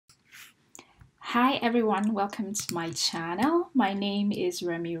Hi everyone, welcome to my channel. My name is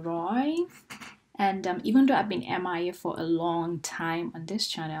Remy Roy, and even though I've been MIA for a long time on this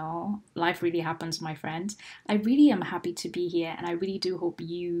channel, life really happens, my friends. I really am happy to be here, and I really do hope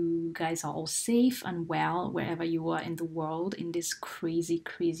you guys are all safe and well wherever you are in the world in these crazy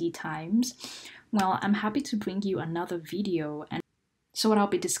times. Well, I'm happy to bring you another video, and so what I'll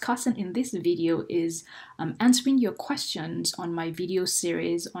be discussing in this video is answering your questions on my video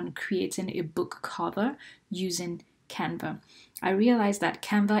series on creating a book cover using Canva. I realize that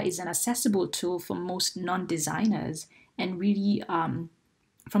Canva is an accessible tool for most non-designers, and really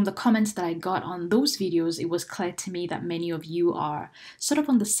from the comments that I got on those videos, it was clear to me that many of you are sort of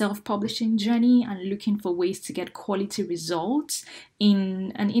on the self-publishing journey and looking for ways to get quality results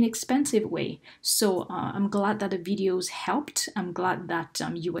in an inexpensive way. So I'm glad that the videos helped. I'm glad that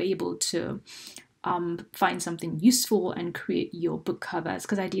you were able to find something useful and create your book covers,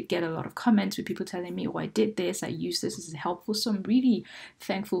 because I did get a lot of comments with people telling me, oh, I did this, I used this is helpful. So I'm really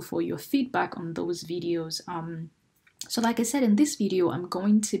thankful for your feedback on those videos. So like I said, in this video, I'm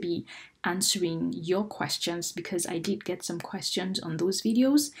going to be answering your questions because I did get some questions on those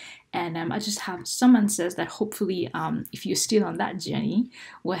videos, and I just have some answers that hopefully, if you're still on that journey,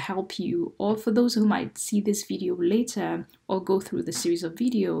 will help you, or for those who might see this video later or go through the series of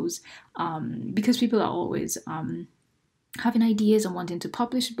videos, because people are always having ideas and wanting to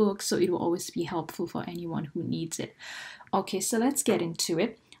publish books, so it will always be helpful for anyone who needs it. Okay, so let's get into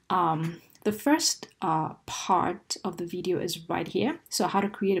it. The first part of the video is right here. So how to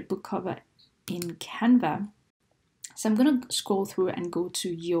create a book cover in Canva. So I'm going to scroll through and go to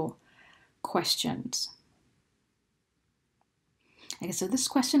your questions. Okay, so this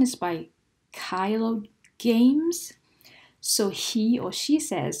question is by Kylo Games. So he or she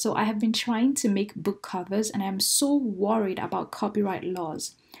says, so I have been trying to make book covers and I'm so worried about copyright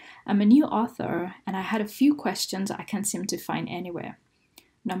laws. I'm a new author and I had a few questions I can't seem to find anywhere.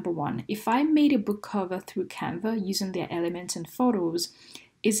 Number one, if I made a book cover through Canva using their elements and photos,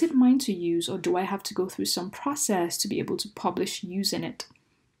 is it mine to use, or do I have to go through some process to be able to publish using it?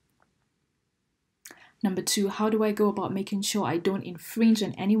 Number two, how do I go about making sure I don't infringe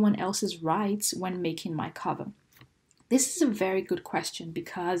on anyone else's rights when making my cover? This is a very good question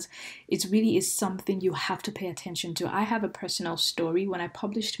because it really is something you have to pay attention to. I have a personal story. When I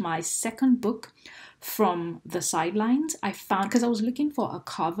published my second book, From the Sidelines, I found, because I was looking for a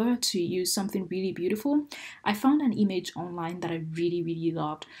cover to use something really beautiful, I found an image online that I really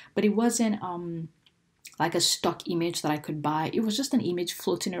loved, but it wasn't like a stock image that I could buy. It was just an image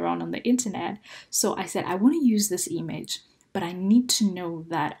floating around on the internet. So I said, I want to use this image, but I need to know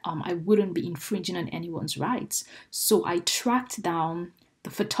that I wouldn't be infringing on anyone's rights. So I tracked down the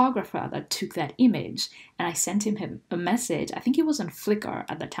photographer that took that image, and I sent him a message. I think it was on Flickr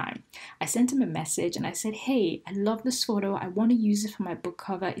at the time. I sent him a message and I said, hey, I love this photo. I want to use it for my book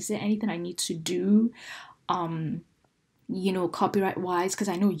cover. Is there anything I need to do? Copyright wise, because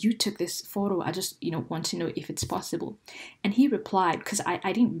I know you took this photo. I just, want to know if it's possible. And he replied, because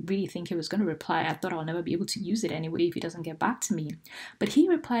I didn't really think he was going to reply. I thought I'll never be able to use it anyway if he doesn't get back to me. But he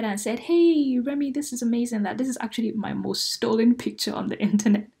replied and said, hey, Remy, this is amazing. That this is actually my most stolen picture on the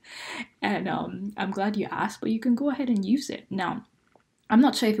internet. And I'm glad you asked, but you can go ahead and use it. Now, I'm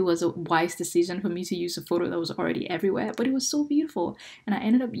not sure if it was a wise decision for me to use a photo that was already everywhere, but it was so beautiful, and I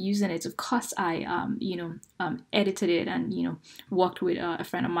ended up using it. Of course, I, edited it and, worked with a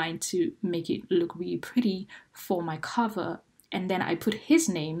friend of mine to make it look really pretty for my cover, and then I put his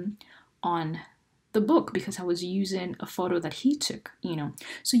name on the book because I was using a photo that he took,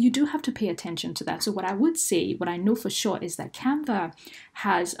 So you do have to pay attention to that. So what I would say, what I know for sure is that Canva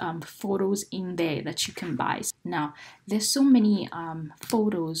has photos in there that you can buy. Now, there's so many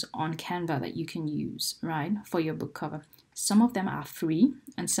photos on Canva that you can use, right, for your book cover. Some of them are free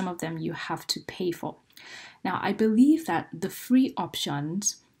and some of them you have to pay for. Now, I believe that the free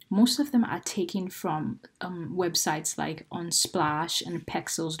options, most of them are taken from websites like Unsplash and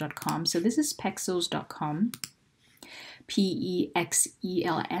Pexels.com. So this is Pexels.com, Pexels.com.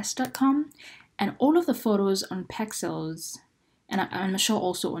 And all of the photos on Pexels, and I'm sure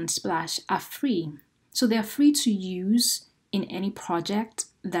also on Splash, are free. So they're free to use in any project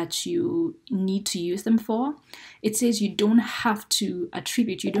that you need to use them for. It says you don't have to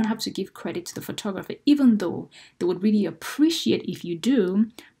attribute, you don't have to give credit to the photographer, even though they would really appreciate if you do.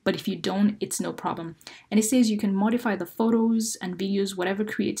 But if you don't, it's no problem. And it says you can modify the photos and videos, whatever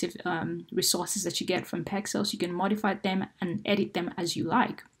creative resources that you get from Pexels, you can modify them and edit them as you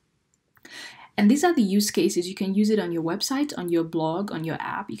like. And these are the use cases. You can use it on your website, on your blog, on your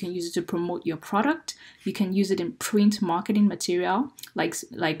app. You can use it to promote your product. You can use it in print marketing material,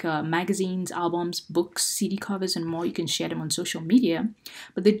 like magazines, albums, books, CD covers, and more. You can share them on social media.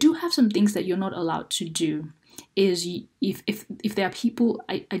 But they do have some things that you're not allowed to do. Is if there are people,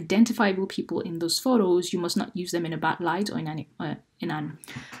 identifiable people in those photos, you must not use them in a bad light or in an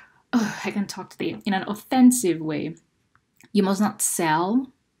I can talk today, in an offensive way. You must not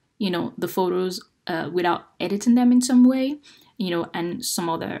sell, the photos without editing them in some way, and some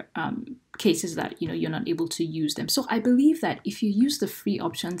other cases that, you're not able to use them. So I believe that if you use the free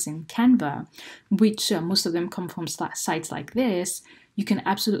options in Canva, which most of them come from sites like this, you can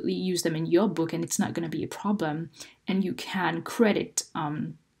absolutely use them in your book and it's not going to be a problem. And you can credit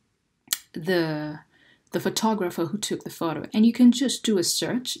the photographer who took the photo, and you can just do a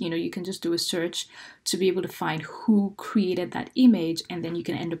search. You can just do a search to be able to find who created that image, and then you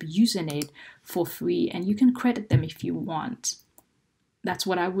can end up using it for free, and you can credit them if you want. That's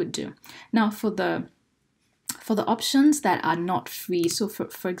what I would do. Now for the options that are not free, so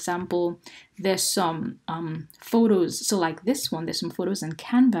for example, there's some photos, so like this one, there's some photos in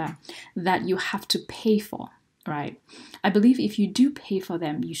Canva that you have to pay for, right? I believe if you do pay for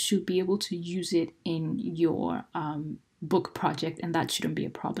them, you should be able to use it in your book project, and that shouldn't be a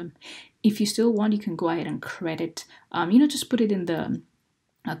problem. If you still want, you can go ahead and credit, just put it in the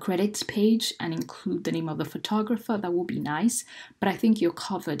credits page and include the name of the photographer. That will be nice, but I think you're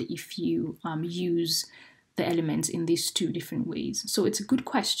covered if you use the elements in these two different ways. So it's a good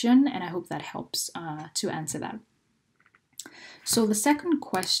question, and I hope that helps to answer that. So the second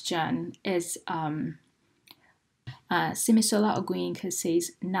question is Simisola Ogoyinka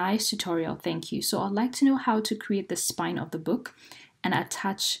says, nice tutorial, thank you. So I'd like to know how to create the spine of the book and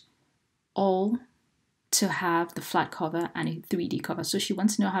attach all to have the flat cover and a 3D cover. So she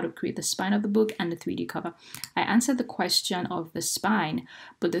wants to know how to create the spine of the book and the 3D cover. I answered the question of the spine,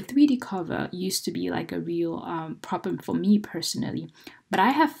 but the 3D cover used to be like a real problem for me personally. But I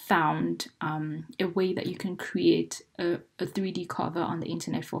have found a way that you can create a 3D cover on the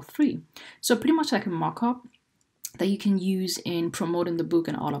internet for free. So pretty much like a mock-up that you can use in promoting the book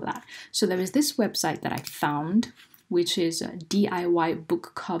and all of that. So there is this website that I found, which is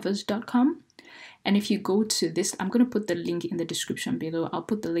DIYbookcovers.com. And if you go to this, I'm going to put the link in the description below. I'll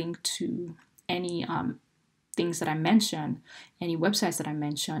put the link to any things that I mentioned, any websites that I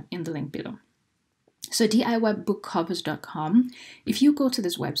mentioned in the link below. So DIYbookcovers.com, if you go to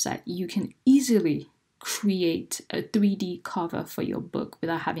this website, you can easily create a 3D cover for your book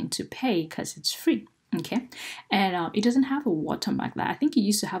without having to pay because it's free. Okay, and it doesn't have a watermark. That I think it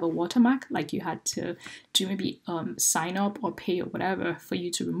used to have a watermark, like you had to maybe sign up or pay or whatever for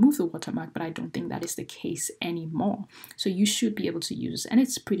you to remove the watermark, but I don't think that is the case anymore. So you should be able to use, and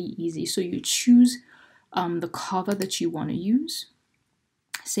it's pretty easy. So you choose the cover that you want to use.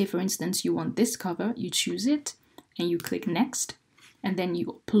 Say for instance you want this cover, you choose it and you click next, and then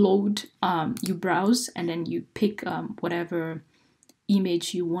you upload, you browse, and then you pick whatever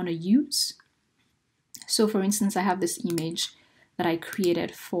image you want to use. So for instance, I have this image that I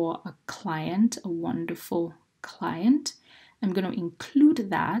created for a client, a wonderful client. I'm going to include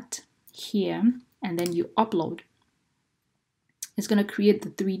that here, and then you upload. It's going to create the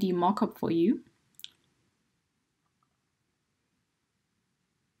 3D mockup for you.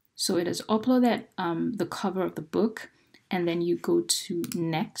 So it has uploaded the cover of the book, and then you go to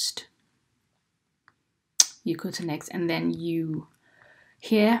next. You go to next, and then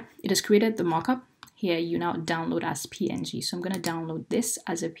here it has created the mockup. Here you now download as PNG. So I'm going to download this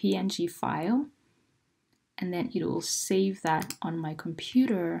as a PNG file, and then it will save that on my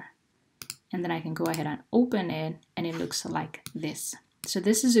computer, and then I can go ahead and open it, and it looks like this. So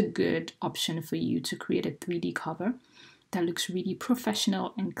this is a good option for you to create a 3D cover that looks really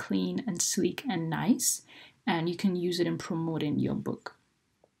professional and clean and sleek and nice, and you can use it in promoting your book.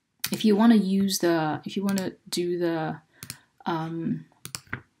 If you want to do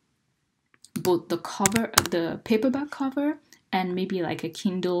both the cover, the paperback cover, and maybe like a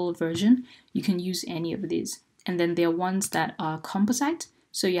Kindle version, you can use any of these. And then there are ones that are composite,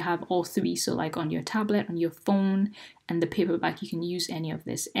 so you have all three. So like on your tablet, on your phone, and the paperback, you can use any of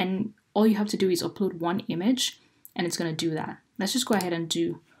this. And all you have to do is upload one image, and it's going to do that. Let's just go ahead and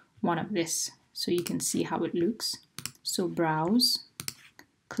do one of this so you can see how it looks. So browse,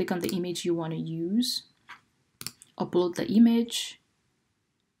 click on the image you want to use, upload the image.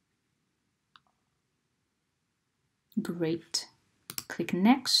 Great. Click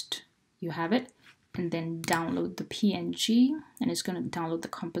next, you have it, and then download the PNG, and it's going to download the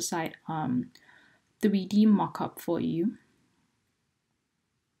composite 3D mockup for you.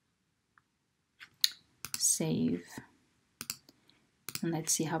 Save. And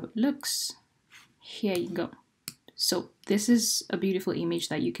let's see how it looks. Here you go. So this is a beautiful image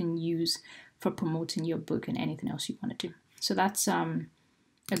that you can use for promoting your book and anything else you want to do. So that's a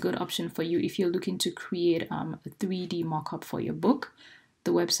good option for you if you're looking to create a 3D mockup for your book.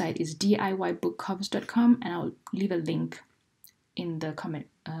 The website is DIYbookcovers.com, and I'll leave a link in the comment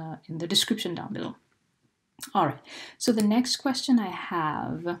in the description down below. All right. So the next question I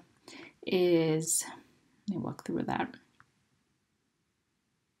have is, let me walk through that.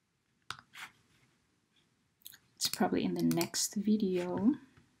 It's probably in the next video.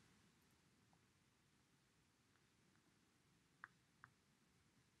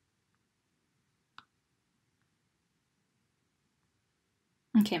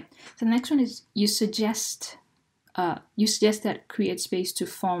 Okay, so the next one is you suggest that CreateSpace to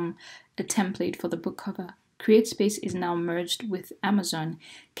form a template for the book cover. CreateSpace is now merged with Amazon.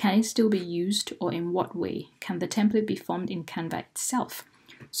 Can it still be used, or in what way? Can the template be formed in Canva itself?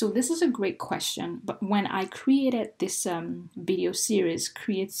 So this is a great question, but when I created this video series,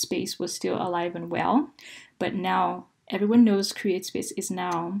 CreateSpace was still alive and well, but now everyone knows CreateSpace is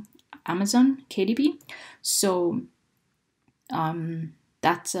now Amazon, KDP. So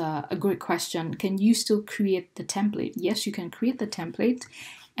that's a great question. Can you still create the template? Yes, you can create the template,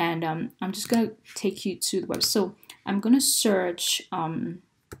 and I'm just going to take you to the website. So I'm going to search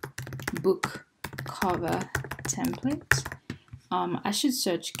book cover template. I should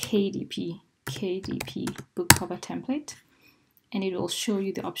search KDP book cover template, and it will show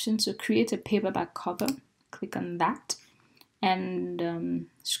you the options. So create a paperback cover, click on that, and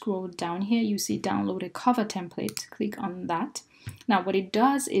scroll down here. You see download a cover template, click on that. Now what it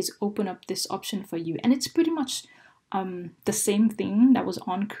does is open up this option for you, and it's pretty much the same thing that was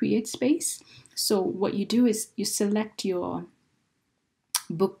on CreateSpace. So what you do is you select your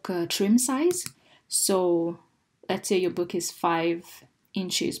book trim size. So let's say your book is 5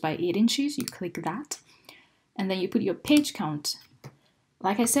 inches by 8 inches, you click that, and then you put your page count.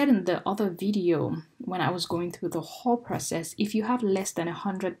 Like I said in the other video, when I was going through the whole process, if you have less than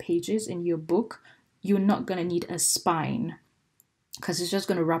 100 pages in your book, you're not going to need a spine, because it's just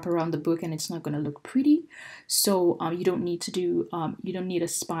going to wrap around the book and it's not going to look pretty. So you don't need to do, you don't need a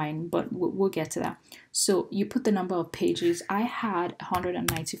spine, but we'll get to that. So you put the number of pages. I had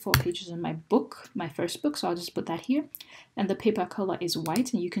 194 pages in my book, my first book, so I'll just put that here. And the paper color is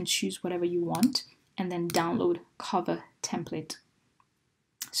white, and you can choose whatever you want, and then download cover template.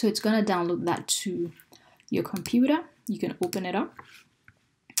 So it's going to download that to your computer. You can open it up,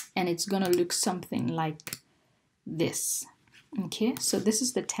 and it's going to look something like this. Okay, so this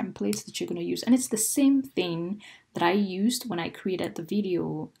is the template that you're going to use, and it's the same thing that I used when I created the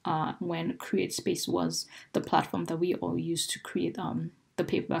video when CreateSpace was the platform that we all used to create the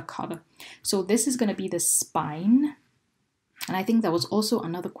paperback cover. So this is going to be the spine, and I think that was also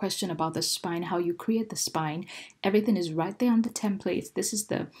another question about the spine, how you create the spine. Everything is right there on the template. This is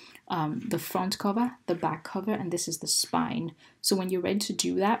the front cover, the back cover, and this is the spine. So when you're ready to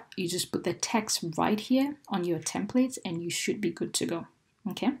do that, you just put the text right here on your templates, and you should be good to go.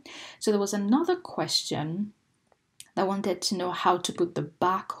 Okay, so there was another question that wanted to know how to put the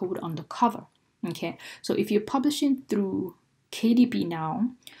barcode on the cover. Okay, so if you're publishing through KDP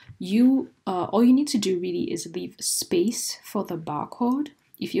now, all you need to do really is leave space for the barcode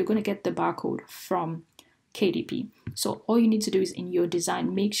if you're going to get the barcode from KDP. So all you need to do is in your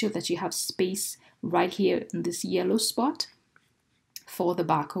design, make sure that you have space right here in this yellow spot for the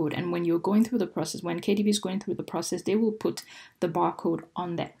barcode. And when you're going through the process, when KDP is going through the process, they will put the barcode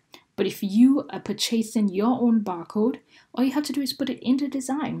on there. But if you are purchasing your own barcode, all you have to do is put it in the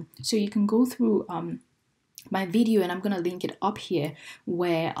design. So you can go through my video, and I'm going to link it up here,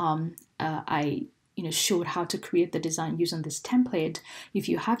 where I showed how to create the design using this template. If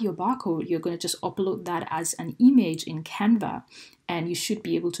you have your barcode, you're going to just upload that as an image in Canva, and you should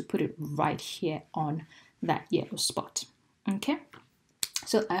be able to put it right here on that yellow spot. Okay,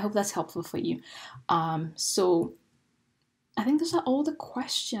 so I hope that's helpful for you. So I think those are all the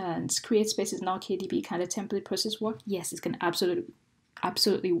questions. CreateSpace is now KDP. Can the template process work? Yes, it can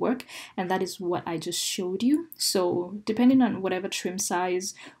absolutely work, and that is what I just showed you. So depending on whatever trim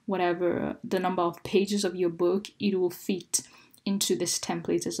size, whatever the number of pages of your book, it will fit into this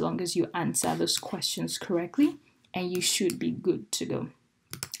template as long as you answer those questions correctly, and you should be good to go.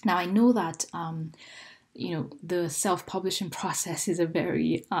 Now I know that the self-publishing process is a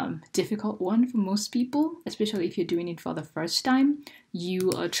very difficult one for most people, especially if you're doing it for the first time.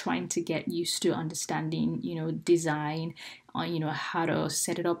 You are trying to get used to understanding, design, how to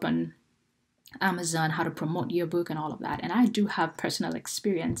set it up on Amazon, how to promote your book and all of that. And I do have personal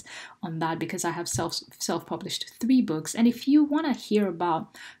experience on that because I have self-published 3 books. And if you want to hear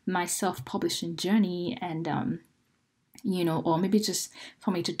about my self-publishing journey and or maybe just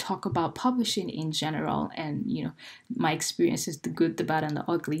for me to talk about publishing in general and my experiences, the good, the bad, and the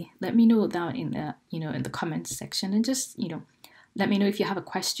ugly, let me know down in the in the comments section, and just let me know if you have a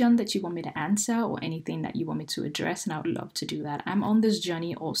question that you want me to answer or anything that you want me to address, and I would love to do that. I'm on this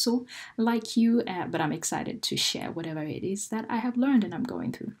journey also, like you, but I'm excited to share whatever it is that I have learned and I'm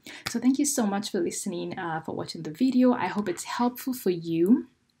going through. So thank you so much for listening, for watching the video. I hope it's helpful for you.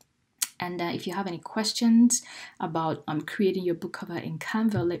 And if you have any questions about creating your book cover in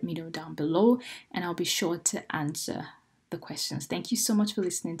Canva, let me know down below, and I'll be sure to answer the questions. Thank you so much for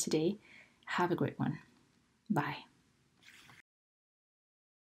listening today. Have a great one. Bye.